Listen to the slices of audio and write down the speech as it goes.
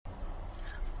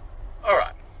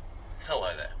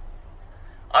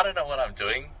don't know what I'm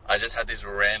doing. I just had this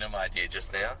random idea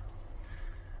just now.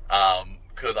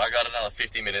 Because I got another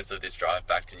 50 minutes of this drive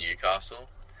back to Newcastle.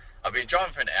 I've been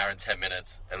driving for an hour and 10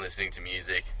 minutes and listening to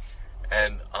music.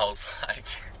 And I was like,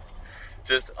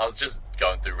 I was just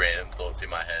going through random thoughts in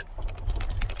my head.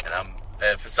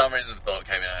 And for some reason the thought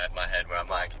came in my head where I'm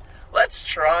like, let's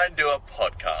try and do a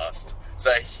podcast.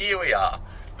 So here we are,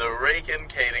 the Regan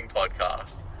Keating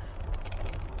podcast.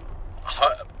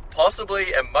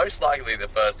 Possibly and most likely the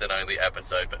first and only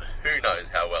episode, but who knows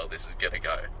how well this is going to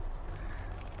go.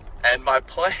 And my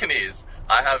plan is,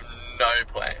 I have no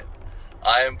plan.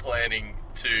 I am planning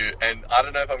to, and I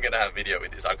don't know if I'm going to have video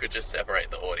with this, I could just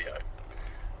separate the audio,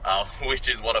 which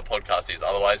is what a podcast is.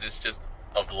 Otherwise it's just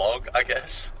a vlog, I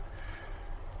guess.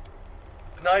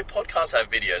 No, podcasts have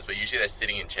videos, but usually they're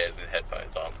sitting in chairs with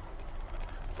headphones on,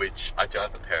 which I do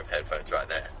have a pair of headphones right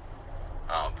there.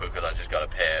 Because I just got a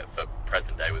pair for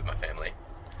present day with my family.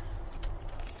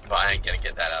 But I ain't going to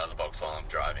get that out of the box while I'm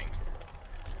driving.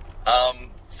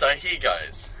 So here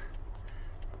goes.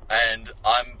 And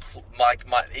I'm like,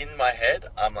 in my head,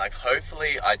 I'm like,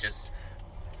 hopefully I just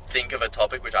think of a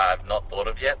topic which I have not thought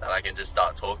of yet that I can just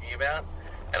start talking about.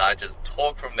 And I just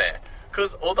talk from there.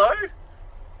 Because although,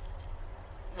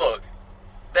 look,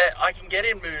 I can get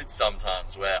in moods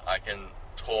sometimes where I can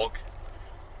talk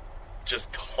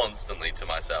just constantly to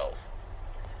myself.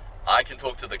 I can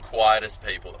talk to the quietest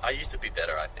people. I used to be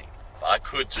better, I think. But I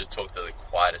could just talk to the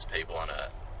quietest people on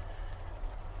earth.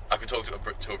 I could talk to a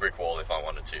brick wall if I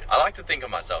wanted to. I like to think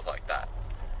of myself like that.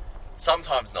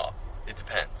 Sometimes not. It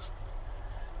depends.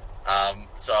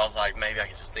 So I was like, maybe I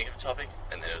can just think of a topic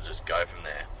and then it'll just go from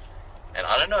there. And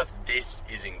I don't know if this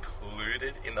is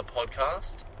included in the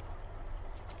podcast,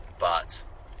 but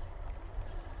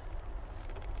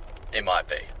it might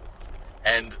be.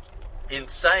 And in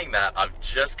saying that, I've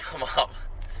just come up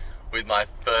with my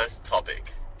first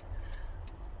topic,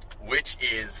 which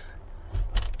is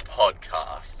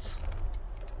podcasts.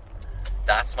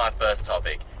 That's my first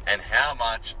topic, and how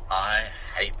much I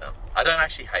hate them. I don't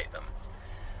actually hate them,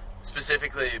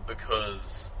 specifically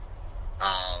because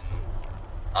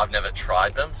I've never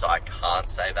tried them, so I can't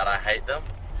say that I hate them.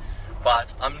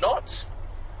 But I'm not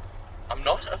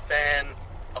a fan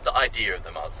of the idea of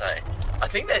them, I'd say. I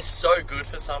think they're so good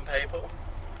for some people,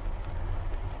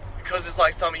 because it's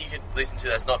like something you can listen to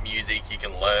that's not music, you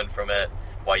can learn from it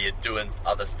while you're doing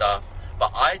other stuff.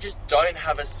 But I just don't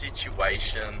have a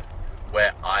situation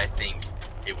where I think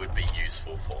it would be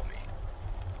useful for me.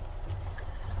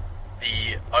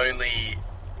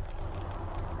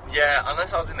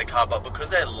 Unless I was in the car, but because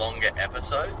they're longer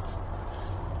episodes,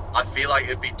 I feel like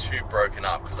it'd be too broken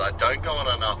up, because I don't go on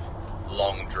enough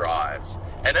long drives.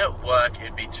 And at work,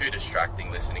 it'd be too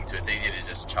distracting listening to. It's easier to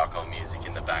just chuck on music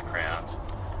in the background.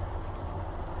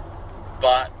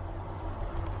 But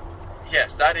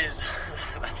yes, that's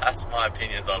my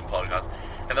opinions on podcasts.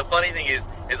 And the funny thing is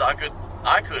I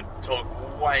could talk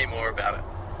way more about it.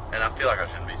 And I feel like I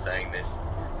shouldn't be saying this.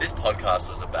 This podcast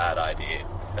was a bad idea,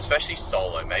 especially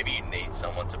solo. Maybe you need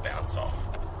someone to bounce off.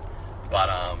 But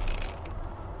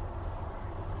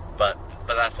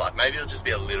that's life. Maybe it'll just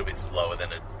be a little bit slower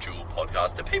than a dual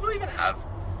podcast. Do people even have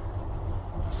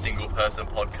single person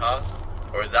podcasts?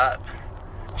 Or is that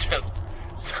just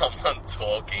someone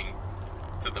talking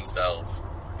to themselves?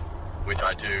 Which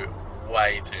I do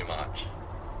way too much.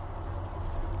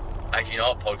 Actually, you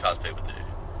know what podcast people do?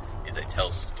 Is they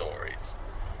tell stories.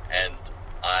 And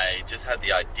I just had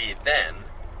the idea then,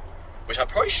 which I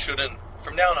probably shouldn't.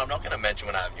 From now on, I'm not going to mention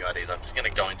when I have new ideas. I'm just going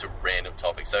to go into random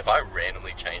topics. So if I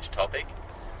randomly change topic,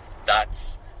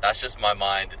 that's just my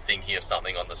mind thinking of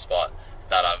something on the spot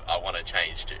that I want to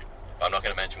change to. But I'm not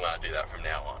going to mention when I do that from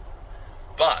now on.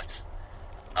 But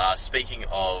speaking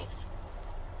of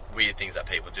weird things that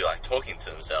people do, like talking to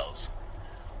themselves,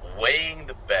 weighing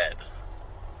the bed.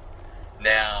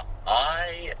 Now,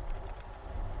 I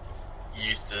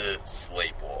used to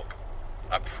sleepwalk.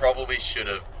 I probably should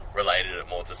have related it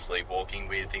more to sleepwalking,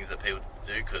 weird things that people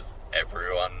do, because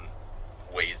everyone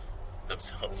wheezes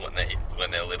themselves when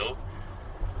they're little.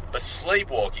 But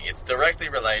sleepwalking, it's directly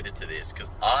related to this, because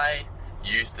I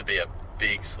used to be a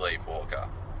big sleepwalker.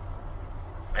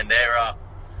 And there are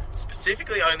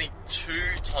specifically only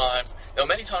 2 times, there were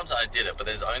many times that I did it, but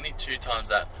there's only 2 times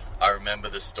that I remember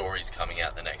the stories coming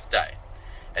out the next day.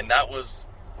 And that was,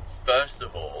 first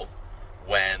of all,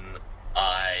 when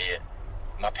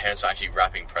my parents were actually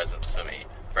wrapping presents for me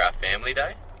for our family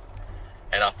day.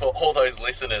 And for all those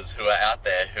listeners who are out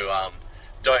there who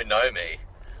don't know me,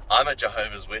 I'm a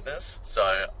Jehovah's Witness,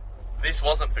 so this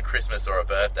wasn't for Christmas or a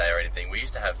birthday or anything. We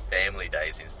used to have family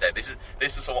days instead. This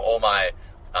is for all my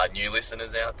new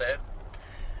listeners out there.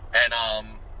 And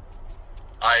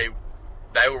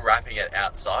they were wrapping it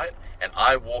outside, and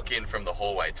I walk in from the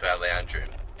hallway to our lounge room,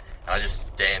 and I just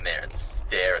stand there and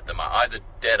stare at them. My eyes are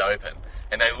dead open,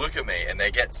 and they look at me, and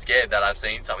they get scared that I've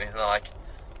seen something, and they're like,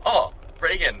 "Oh,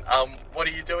 Regan, what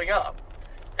are you doing up?"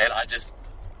 And I just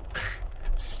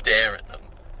stare at them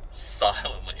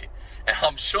silently. And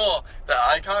I'm sure that,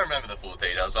 I can't remember the full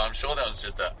details, but I'm sure there was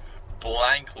just a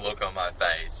blank look on my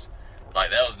face.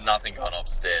 Like, there was nothing going on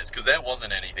upstairs, because there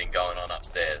wasn't anything going on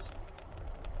upstairs.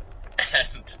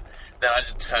 And then I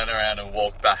just turn around and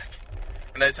walk back.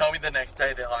 And they tell me the next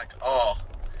day, they're like, "Oh,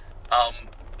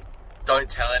 don't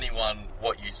tell anyone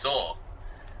what you saw,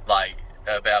 like,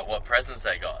 about what presents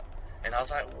they got." And I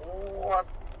was like, "What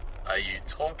are you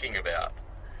talking about?"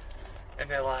 And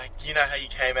they're like, "You know how you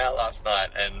came out last night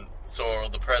and saw all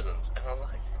the presents?" And I was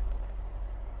like,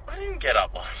 "I didn't get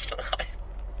up last night."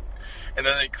 And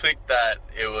then it clicked that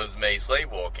it was me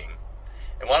sleepwalking.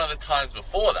 And one of the times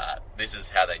before that, this is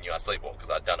how they knew I sleepwalked, because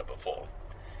I'd done it before,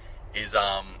 is,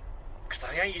 because I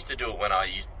think I used to do it when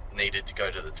I needed to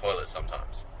go to the toilet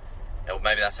sometimes. And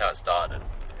maybe that's how it started.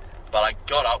 But I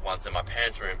got up once and my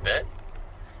parents were in bed,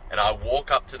 and I walk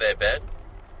up to their bed,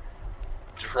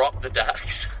 drop the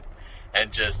Dax,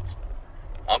 and just,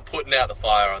 I'm putting out the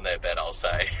fire on their bed, I'll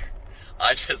say.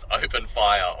 I just open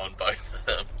fire on both of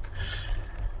them.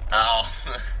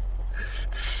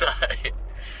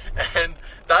 And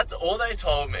that's all they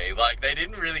told me. Like, they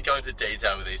didn't really go into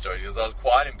detail with these stories, because I was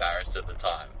quite embarrassed at the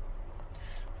time.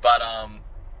 But,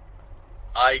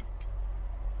 I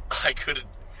could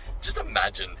just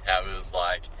imagine how it was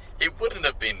like. It wouldn't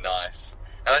have been nice.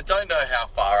 And I don't know how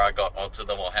far I got onto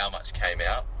them or how much came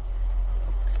out.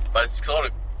 But it's sort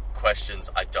of questions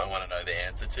I don't want to know the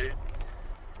answer to.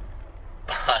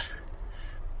 But,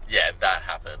 yeah, that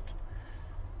happened.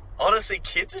 Honestly,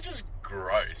 kids are just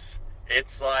gross.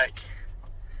 It's like,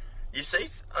 you see,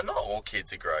 not all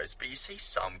kids are gross, but you see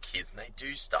some kids and they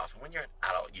do stuff. And when you're an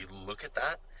adult, you look at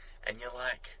that and you're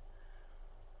like,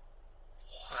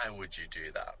 why would you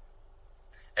do that?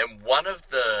 And one of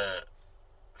the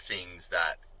things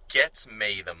that gets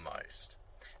me the most,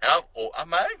 and I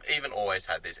may have even always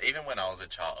had this, even when I was a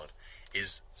child,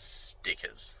 is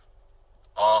stickers.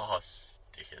 Oh,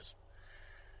 stickers.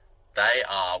 They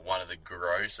are one of the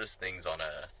grossest things on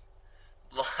earth.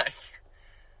 Like,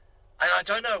 and I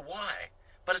don't know why,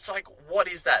 but it's like, what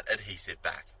is that adhesive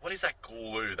back? What is that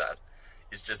glue that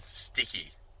is just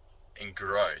sticky and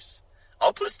gross?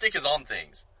 I'll put stickers on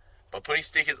things, but putting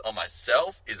stickers on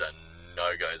myself is a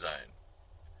no-go zone.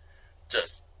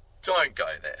 Just don't go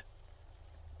there.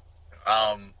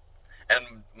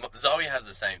 And Zoe has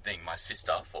the same thing, my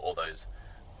sister, for all those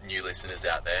new listeners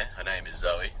out there. Her name is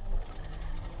Zoe.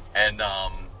 And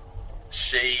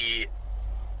she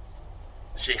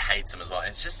hates them as well. And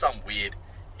it's just some weird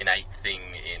innate thing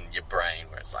in your brain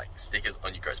where it's like stickers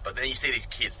on your gross. But then you see these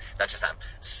kids that just have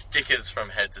stickers from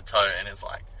head to toe, and it's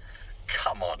like,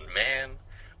 come on, man.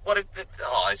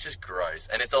 It's just gross.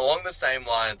 And it's along the same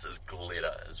lines as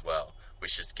glitter as well,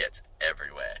 which just gets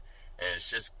everywhere. And it's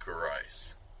just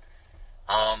gross.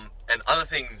 And other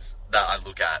things that I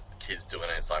look at kids doing,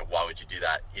 and it's like, why would you do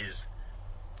that, is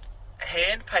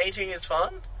hand painting is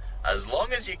fun, as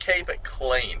long as you keep it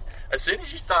clean. As soon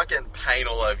as you start getting paint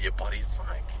all over your body, it's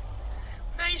like,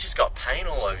 now you just got paint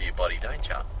all over your body, don't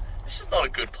you? It's just not a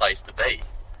good place to be.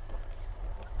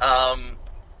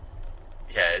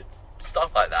 Yeah,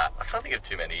 stuff like that. I can't think of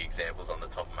too many examples on the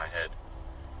top of my head.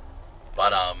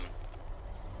 But,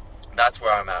 that's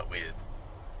where I'm at with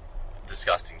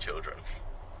disgusting children.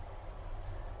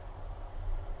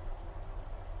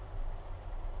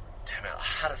 Damn it,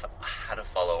 I had a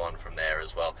follow on from there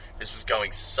as well. This was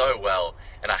going so well,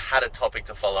 and I had a topic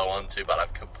to follow on to, but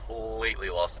I've completely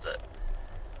lost it.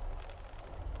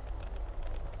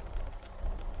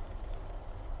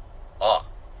 Oh,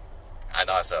 I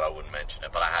know I said I wouldn't mention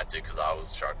it, but I had to because I was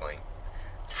struggling.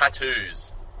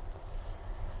 Tattoos.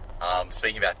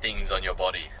 Speaking about things on your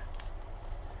body.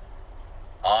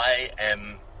 I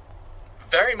am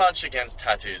very much against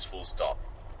tattoos, full stop.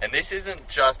 And this isn't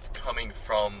just coming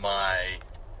from my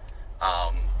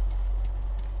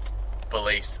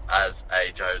beliefs as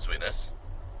a Jehovah's Witness,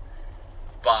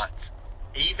 but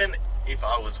even if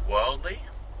I was worldly,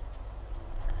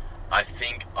 I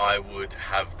think I would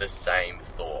have the same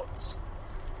thoughts.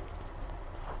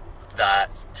 That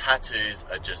tattoos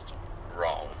are just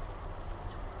wrong.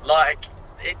 Like,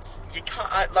 you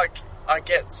can't, I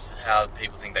get how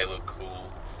people think they look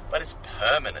cool, but it's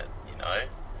permanent, you know?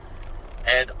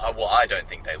 And, I don't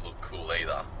think they look cool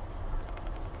either.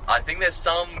 I think there's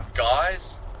some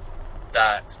guys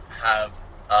that have,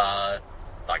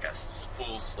 like a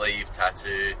full sleeve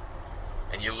tattoo,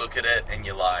 and you look at it and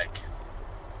you're like,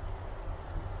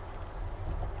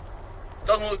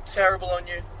 doesn't look terrible on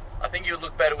you. I think you would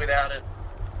look better without it,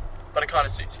 but it kind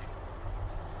of suits you.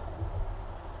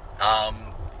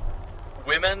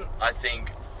 Women, I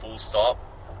think, full stop,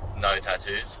 no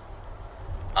tattoos.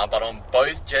 But on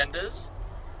both genders,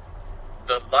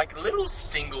 the little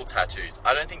single tattoos,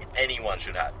 I don't think anyone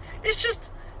should have.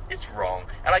 It's wrong.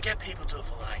 And I get people do it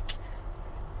for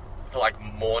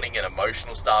mourning and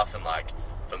emotional stuff and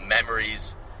for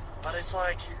memories. But it's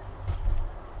like,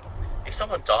 if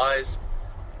someone dies,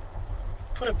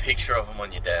 put a picture of them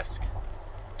on your desk.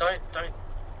 Don't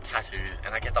tattoo.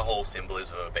 And I get the whole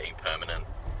symbolism of being permanent.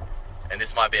 And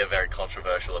this might be a very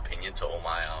controversial opinion to all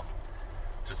my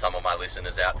to some of my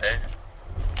listeners out there.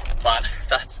 But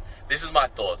this is my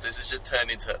thoughts. This has just turned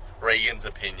into Regan's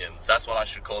opinions. That's what I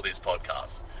should call this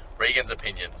podcast. Regan's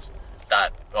opinions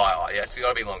it's got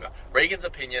to be longer. Regan's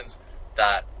opinions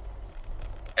that,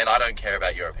 and I don't care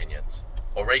about your opinions.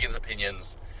 Or Regan's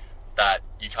opinions that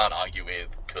you can't argue with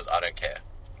because I don't care.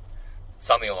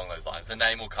 Something along those lines. The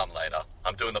name will come later.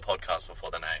 I'm doing the podcast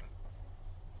before the name.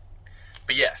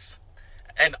 But yes,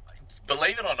 and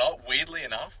believe it or not, weirdly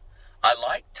enough, I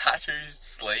like tattoo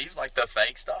sleeves, like the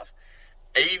fake stuff,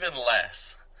 even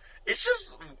less. It's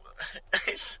just,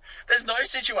 there's no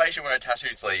situation where a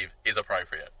tattoo sleeve is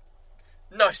appropriate.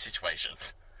 No situation.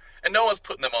 And no one's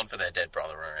putting them on for their dead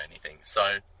brother or anything.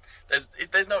 So,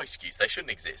 there's no excuse. They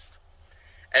shouldn't exist.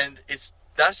 And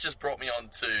that's just brought me on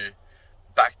to,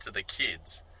 back to the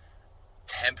kids.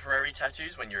 Temporary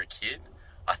tattoos when you're a kid.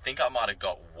 I think I might have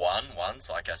got one once,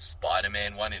 like a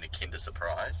Spider-Man one in a Kinder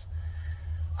Surprise.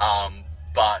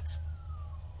 But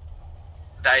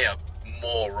they are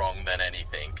more wrong than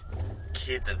anything.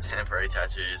 Kids and temporary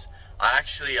tattoos. I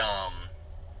actually,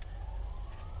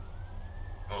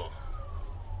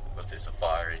 what's this, a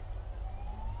fiery?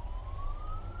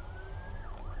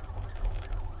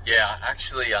 Yeah, I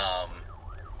actually,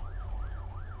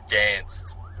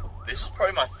 danced. This was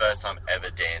probably my first time ever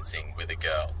dancing with a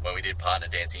girl when we did partner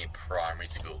dancing in primary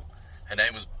school. Her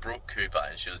name was Brooke Cooper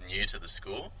and she was new to the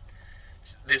school.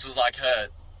 This was like her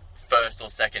first or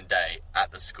second day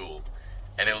at the school,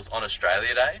 and it was on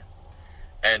Australia Day,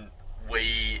 and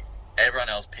everyone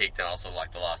else picked and I was sort of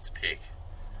like the last to pick,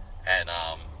 and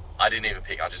I didn't even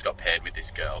pick. I just got paired with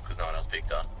this girl because no one else picked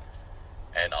her,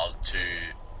 and I was too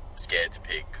scared to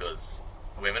pick because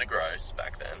women are gross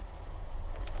back then.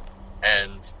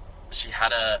 And she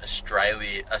had a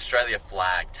Australia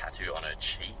flag tattoo on her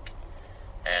cheek,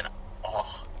 and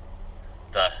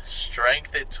the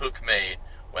strength it took me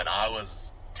when I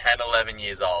was 10, 11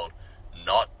 years old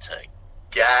not to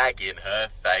gag in her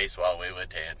face while we were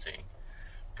dancing.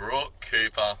 Brooke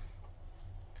Cooper,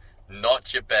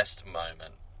 not your best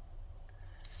moment.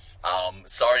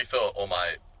 Sorry for all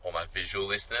my visual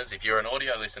listeners. If you're an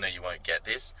audio listener, you won't get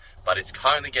this, but it's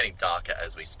currently getting darker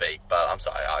as we speak. But I'm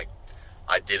sorry,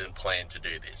 I didn't plan to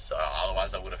do this, so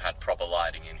otherwise I would have had proper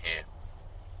lighting in here.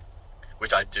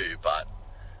 Which I do, but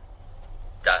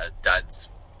dads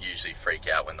usually freak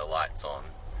out when the light's on.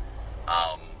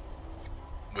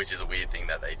 Which is a weird thing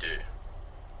that they do.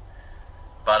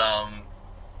 But,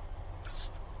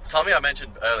 something I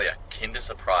mentioned earlier, Kinder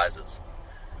Surprises.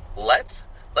 Let's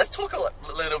talk a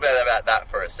little bit about that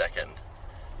for a second.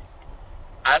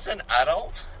 As an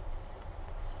adult,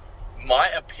 my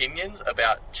opinions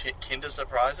about Kinder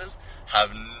Surprises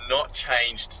have not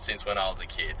changed since when I was a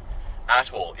kid.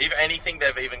 At all. If anything,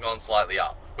 they've even gone slightly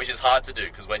up. Which is hard to do,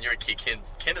 because when you're a kid,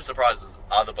 Kinder Surprises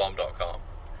are thebomb.com.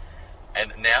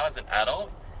 And now as an adult,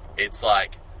 it's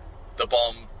like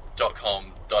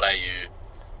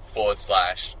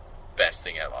thebomb.com.au/best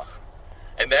thing ever.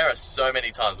 And there are so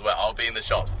many times where I'll be in the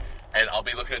shops, and I'll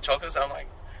be looking at chocolates, and I'm like,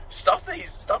 stuff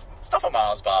a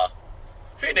Mars bar.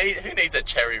 Who needs a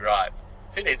cherry ripe?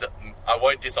 I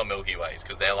won't diss on Milky Ways,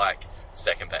 because they're like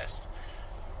second best.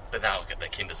 But now I look at the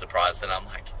Kinder Surprise, and I'm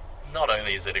like, not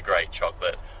only is it a great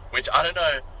chocolate, which I don't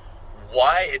know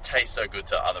why it tastes so good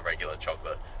to other regular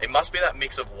chocolate. It must be that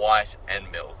mix of white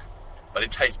and milk, but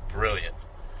it tastes brilliant.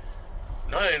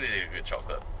 Not only is it a good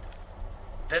chocolate,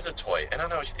 there's a toy, and I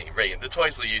know what you're thinking, Regan, the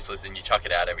toys are useless and you chuck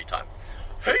it out every time.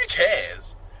 Who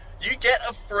cares? You get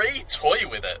a free toy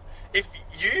with it.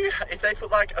 If they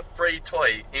put like a free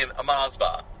toy in a Mars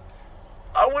bar,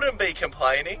 I wouldn't be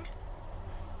complaining.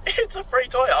 It's a free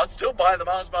toy. I'd still buy the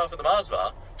Mars bar for the Mars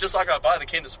bar, just like I buy the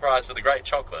Kinder Surprise for the great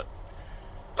chocolate.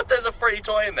 But there's a free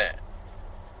toy in there.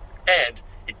 And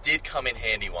it did come in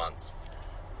handy once,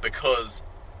 because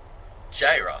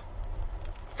Jaira,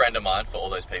 friend of mine, for all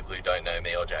those people who don't know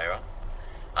me or Jaira,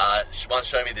 she once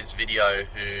showed me this video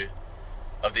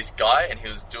of this guy, and he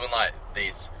was doing like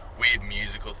these weird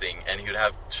musical thing, and he would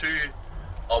have two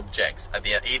objects at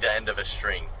the either end of a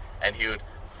string, and he would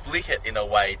flick it in a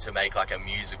way to make like a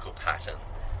musical pattern.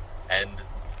 And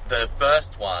the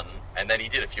first one, and then he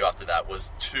did a few after that, was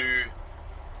two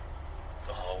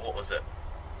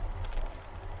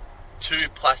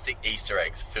plastic Easter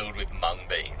eggs filled with mung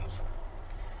beans.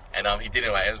 And he did it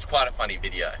anyway. It was quite a funny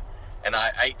video. And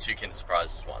I ate 2 Kinder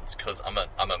Surprises once, because I'm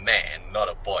a man, not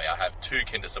a boy. I have 2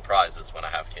 Kinder Surprises when I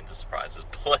have Kinder Surprises,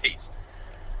 please.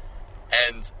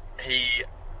 And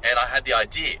I had the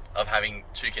idea of having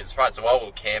 2 Kinder Surprises. So while we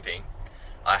were camping,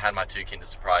 I had my 2 Kinder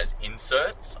Surprise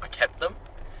inserts. I kept them.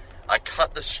 I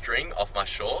cut the string off my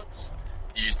shorts,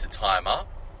 used to tie them up,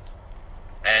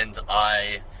 and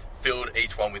I filled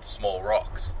each one with small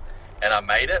rocks. And I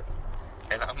made it,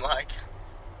 and I'm like,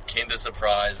 Kinder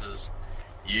Surprises,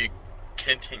 you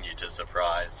continue to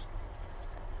surprise.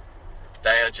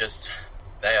 They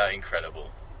are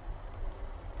incredible.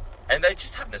 And they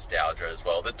just have nostalgia as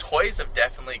well. The toys have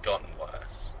definitely gotten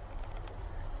worse.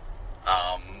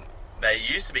 There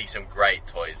used to be some great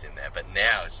toys in there, but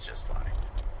now it's just like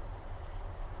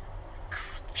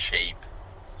cheap,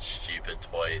 stupid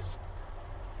toys.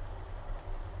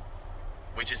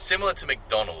 Which is similar to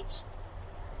McDonald's.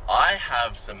 I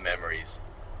have some memories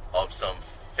of some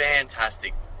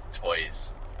fantastic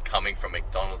toys coming from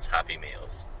McDonald's Happy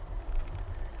Meals.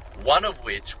 One of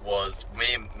which was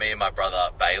me and my brother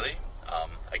Bailey.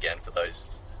 Again, for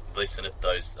those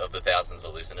of the thousands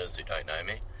of listeners who don't know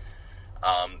me,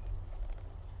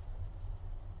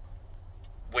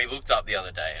 we looked up the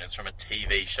other day, and it's from a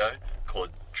TV show called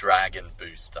Dragon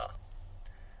Booster.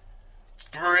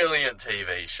 Brilliant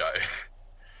TV show.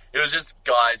 It was just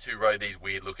guys who rode these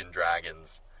weird-looking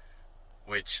dragons,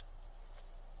 which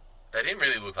they didn't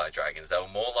really look like dragons. They were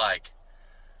more like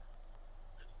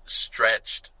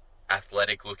stretched,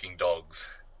 athletic-looking dogs.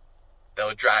 They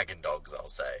were dragon dogs, I'll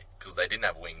say, because they didn't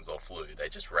have wings or flew. They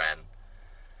just ran.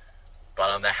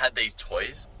 But they had these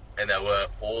toys, and they were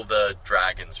all the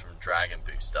dragons from Dragon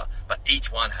Booster, but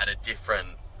each one had a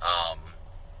different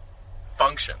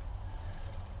function.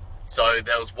 So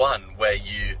there was one where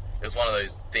it was one of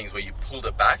those things where you pulled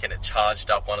it back and it charged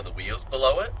up one of the wheels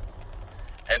below it,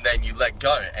 and then you let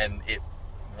go and it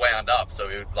wound up, so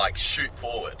it would like shoot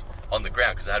forward on the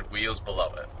ground because it had wheels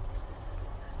below it.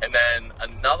 And then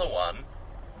another one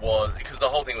was, because the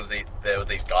whole thing was there were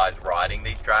these guys riding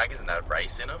these dragons and they would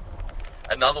race in them.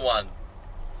 Another one,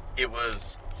 it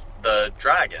was the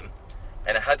dragon,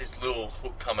 and it had this little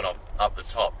hook coming up the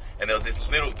top, and there was this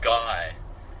little guy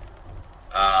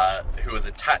who was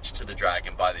attached to the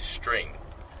dragon by this string.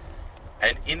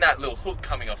 And in that little hook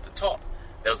coming off the top,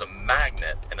 there was a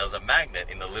magnet, and there was a magnet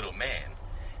in the little man.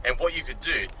 And what you could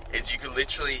do is you could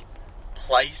literally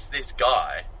place this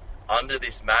guy under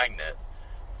this magnet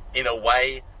in a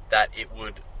way that it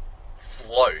would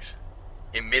float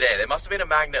in midair. There must have been a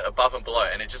magnet above and below,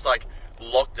 and it just like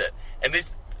locked it. And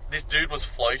this dude was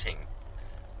floating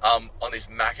on this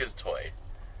Macca's toy.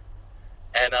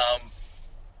 And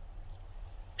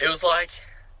it was like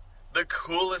the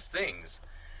coolest things.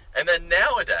 And then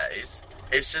nowadays,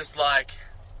 it's just like,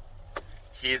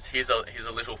 here's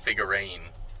a little figurine.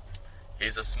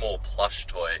 Here's a small plush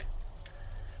toy.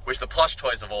 Which the plush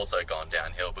toys have also gone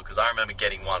downhill, because I remember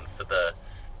getting one for the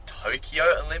Tokyo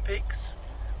Olympics.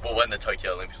 Well, when the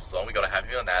Tokyo Olympics was on, we got a Happy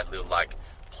Meal, and they had little like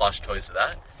plush toys for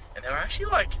that. And they were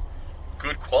actually like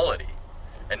good quality.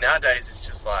 And nowadays it's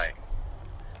just like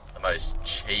the most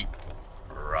cheap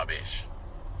rubbish.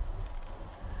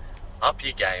 Up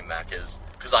your game, Maccas.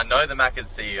 Because I know the Macca's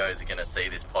CEOs are going to see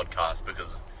this podcast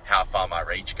because how far my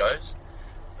reach goes.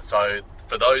 So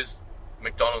for those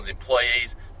McDonald's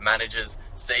employees, managers,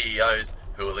 CEOs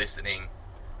who are listening,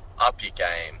 up your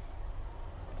game.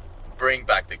 Bring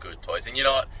back the good toys. And you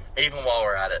know what? Even while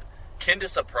we're at it, Kinder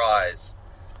Surprise,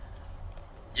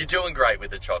 you're doing great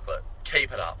with the chocolate.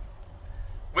 Keep it up.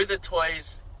 With the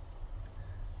toys,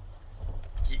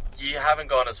 you haven't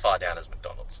gone as far down as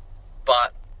McDonald's.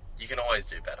 But you can always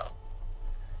do better.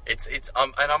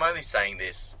 And I'm only saying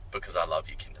this because I love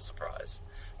you, Kinder Surprise.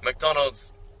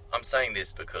 McDonald's, I'm saying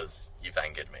this because you've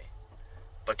angered me.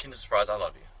 But Kinder Surprise, I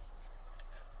love you.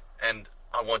 And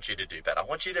I want you to do better. I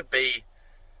want you to be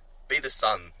the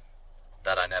son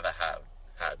that I never have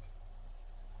had.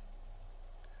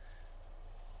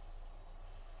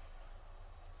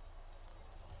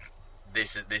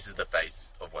 This is the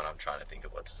face of when I'm trying to think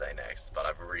of what to say next. But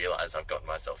I've realised I've gotten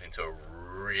myself into a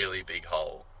really big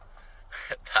hole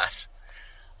that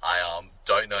I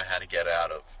don't know how to get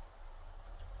out of.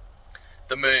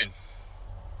 The moon.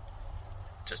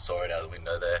 Just saw it out the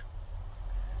window there.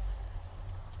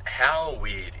 How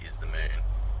weird is the moon?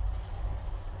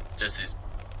 just this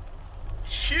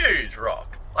huge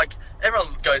rock. Like,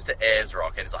 everyone goes to Ayers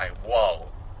Rock and it's like, whoa,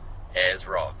 Ayers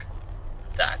Rock,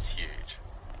 that's huge.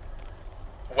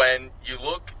 When you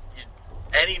look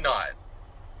any night,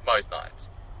 most nights,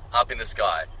 up in the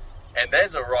sky, and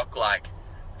there's a rock like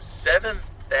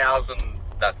 7,000,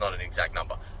 that's not an exact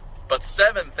number, but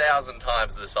 7,000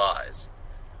 times the size,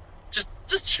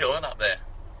 just chilling up there,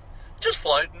 just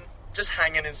floating, just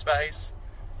hanging in space.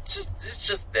 It's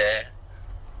just there.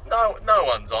 No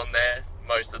one's on there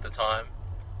most of the time.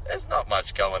 There's not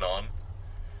much going on.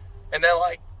 And they're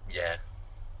like, yeah,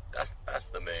 that's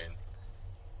the moon.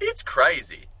 It's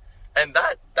crazy. And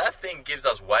that thing gives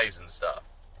us waves and stuff.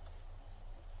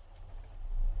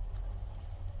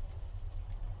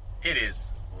 It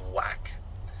is whack.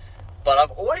 But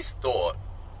I've always thought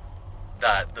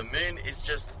that the moon is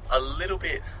just a little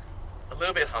bit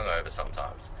hungover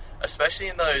sometimes. Especially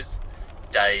in those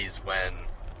days when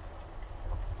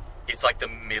it's like the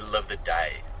middle of the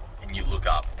day and you look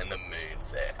up and the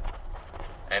moon's there.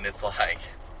 And it's like,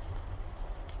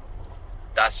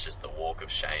 that's just the walk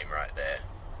of shame right there.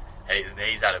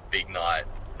 He's had a big night,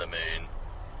 the moon,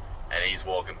 and he's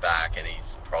walking back and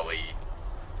he's probably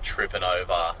tripping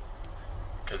over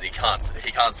because he can't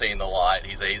see in the light.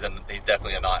 He's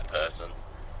definitely a night person,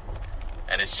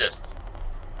 and it's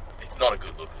not a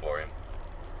good look for him.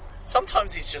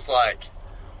 Sometimes he's just like,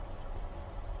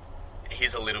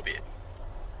 here's a little bit.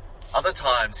 Other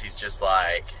times he's just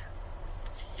like,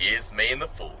 here's me and the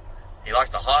fool. He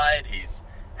likes to hide. He's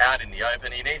out in the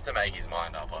open. He needs to make his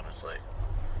mind up, honestly.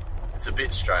 It's a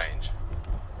bit strange.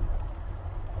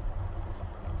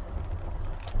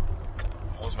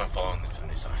 What was my following from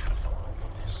this? I had a following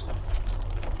from this.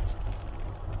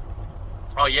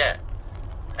 Oh yeah.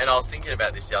 And I was thinking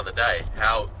about this the other day,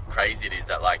 how crazy it is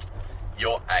that, like,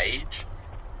 your age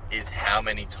is how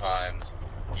many times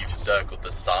you've circled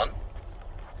the sun,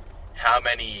 how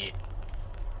many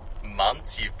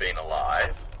months you've been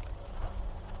alive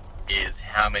is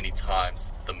how many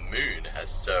times the moon has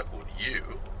circled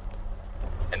you,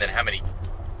 and then how many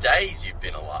days you've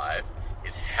been alive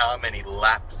is how many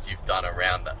laps you've done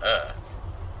around the earth.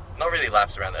 Not really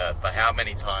laps around the earth, but how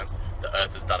many times the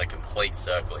earth has done a complete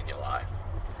circle in your life.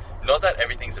 Not that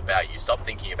everything's about you. Stop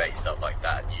thinking about yourself like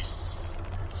that, you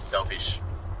selfish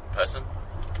person.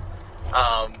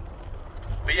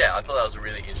 But yeah, I thought that was a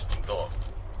really interesting thought.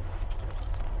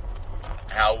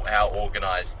 How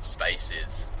organised space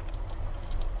is.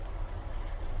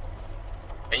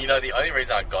 And you know, the only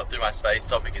reason I got through my space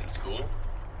topic in school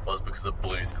was because of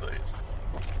Blue's Clues.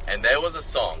 And there was a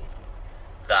song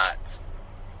that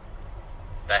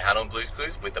they had on Blue's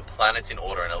Clues with the planets in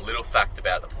order and a little fact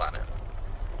about the planet.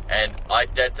 And I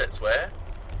dead set swear,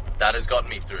 that has gotten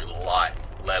me through life,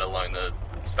 let alone the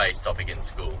space topic in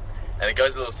school. And it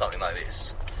goes a little something like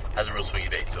this. Has a real swingy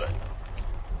beat to it.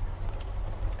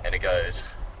 And it goes,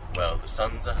 well, the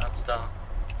sun's a hot star,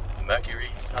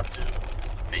 Mercury's hot too,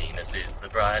 Venus is the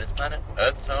brightest planet,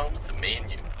 Earth's home to me and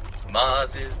you,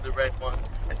 Mars is the red one,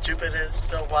 and Jupiter's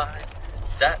so wide,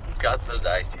 Saturn's got those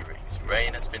icy rings,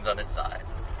 Uranus spins on its side,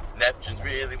 Neptune's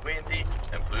really windy,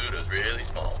 and Pluto's really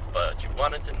small, but you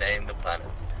wanted to name the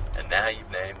planets, and now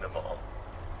you've named them all.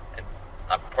 And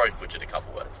I probably butchered a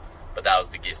couple words, but that was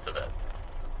the gist of it.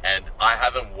 And I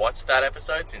haven't watched that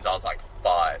episode since I was like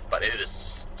 5, but it has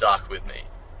stuck with me.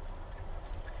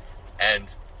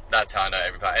 And that's how I know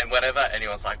everybody. And whenever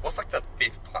anyone's like, what's like the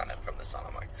 5th planet from the sun?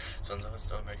 I'm like, Sun's on the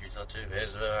star, Mercury's on 2,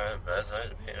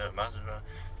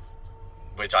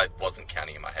 which I wasn't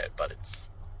counting in my head, but it's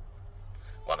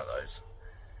one of those.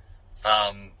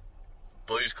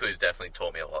 Blue's Clues definitely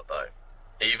taught me a lot though.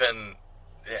 And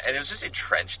it was just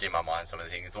entrenched in my mind, some of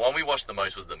the things. The one we watched the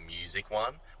most was the music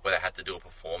one, where they had to do a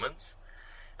performance.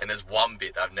 And there's one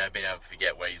bit that I've never been able to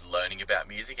forget where he's learning about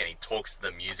music and he talks to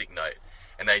the music note.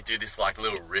 And they do this like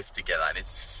little riff together and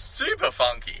it's super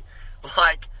funky.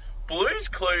 Like, Blue's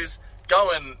Clues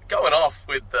going off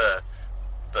with the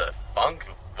funk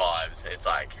vibes. It's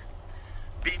like,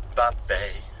 beep bop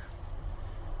bay,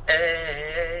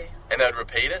 ay. And they'd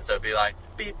repeat it, so it'd be like,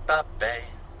 beep bop bay,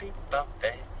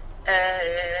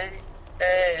 ay,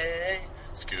 ay,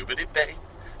 scoobity bay,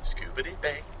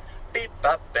 beep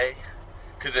bop bay.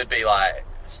 Because it'd be like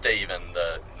Steve and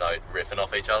the note riffing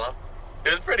off each other. It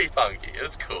was pretty funky. It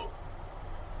was cool.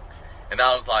 And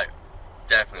that was like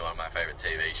definitely one of my favourite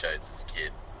TV shows as a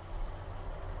kid.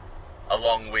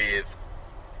 Along with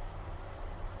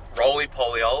Roly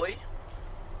Poly Oly,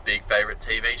 big favourite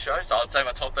TV show. So I'd say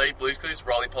my top 3, Blue's Clues,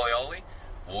 Roly Poly Oly,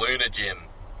 Lunar Gym.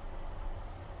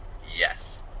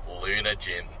 Yes, Lunar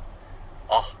Gym.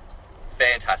 Oh,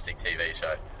 fantastic TV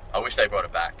show. I wish they brought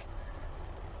it back.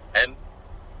 And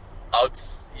I would,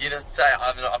 say,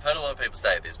 I've heard a lot of people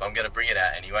say this, but I'm going to bring it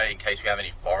out anyway, in case we have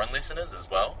any foreign listeners as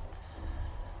well,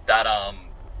 that,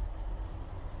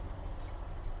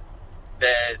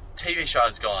 their TV show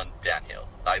has gone downhill.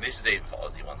 Like, this is even for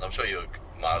Aussie ones. I'm sure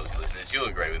my Aussie listeners, you'll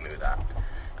agree with me with that.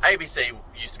 ABC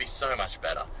used to be so much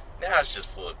better. Now it's just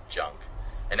full of junk.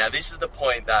 And now this is the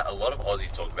point that a lot of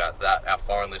Aussies talk about that our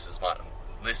foreign listeners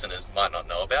might not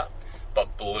know about.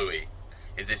 But Bluey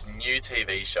is this new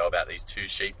TV show about these two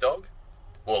sheepdog.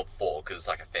 Well, four, because it's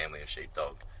like a family of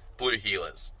sheepdog. Blue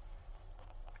Heelers.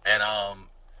 And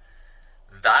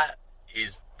that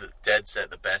is dead set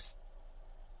the best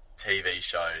TV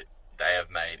show they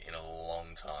have made in a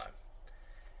long time.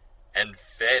 And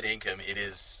fair dinkum, it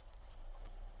is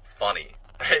funny.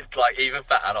 Like, even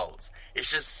for adults.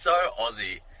 It's just so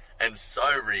Aussie and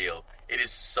so real. It is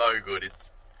so good.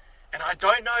 And I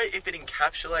don't know if it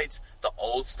encapsulates the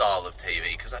old style of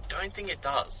TV, because I don't think it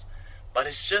does. But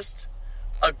it's just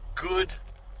a good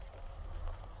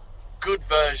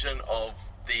version of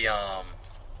the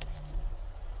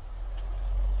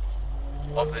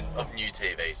of new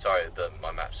TV. Sorry,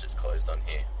 my map's just closed on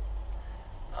here.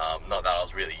 Not that I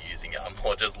was really using it. I'm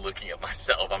more just looking at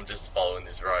myself. I'm just following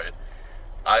this road.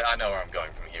 I know where I'm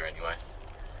going from here anyway.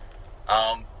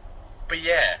 But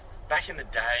yeah, back in the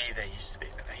day, they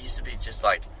used to be just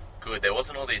like good. There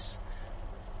wasn't all this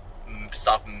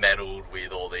stuff meddled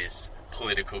with all this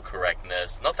political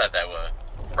correctness. Not that they were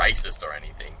racist or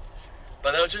anything,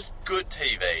 but they were just good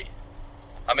TV.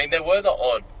 I mean, there were the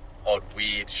odd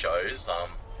weird shows,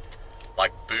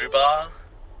 like Booba.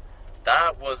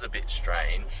 That was a bit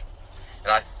strange,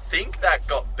 and I think that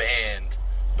got banned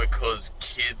because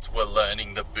kids were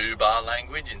learning the Booba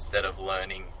language instead of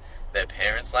learning their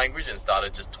parents' language and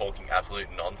started just talking absolute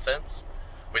nonsense,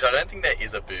 which I don't think there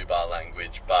is a Booba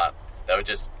language, but they were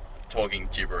just talking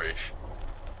gibberish.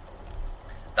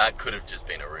 That could have just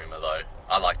been a rumour though.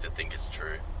 I like to think it's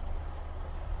true.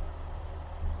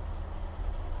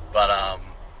 But,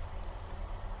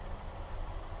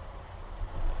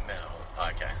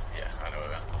 okay, yeah, I know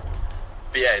about.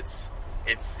 But yeah, it's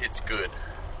good.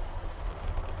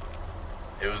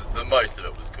 The most of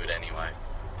it was good anyway.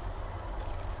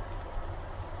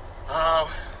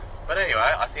 But anyway,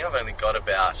 I think I've only got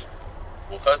about,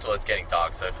 well, first of all, it's getting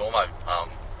dark, so for all my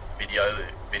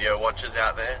video watchers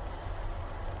out there,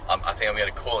 I think I'm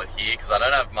going to call it here, because I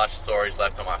don't have much storage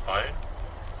left on my phone,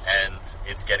 and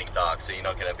it's getting dark, so you're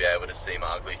not going to be able to see my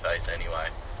ugly face anyway.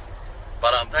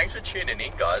 But thanks for tuning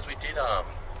in, guys. We did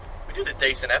a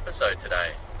decent episode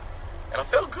today, and I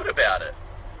felt good about it.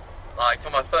 Like, for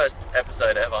my first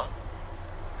episode ever,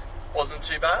 wasn't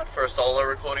too bad for a solo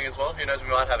recording as well. Who knows, we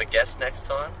might have a guest next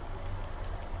time.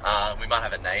 We might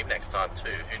have a name next time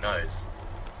too, who knows.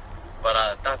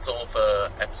 But that's all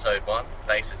for episode 1.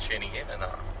 Thanks for tuning in, and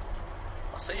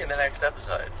I'll see you in the next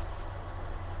episode.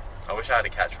 I wish I had a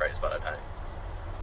catchphrase, but I don't.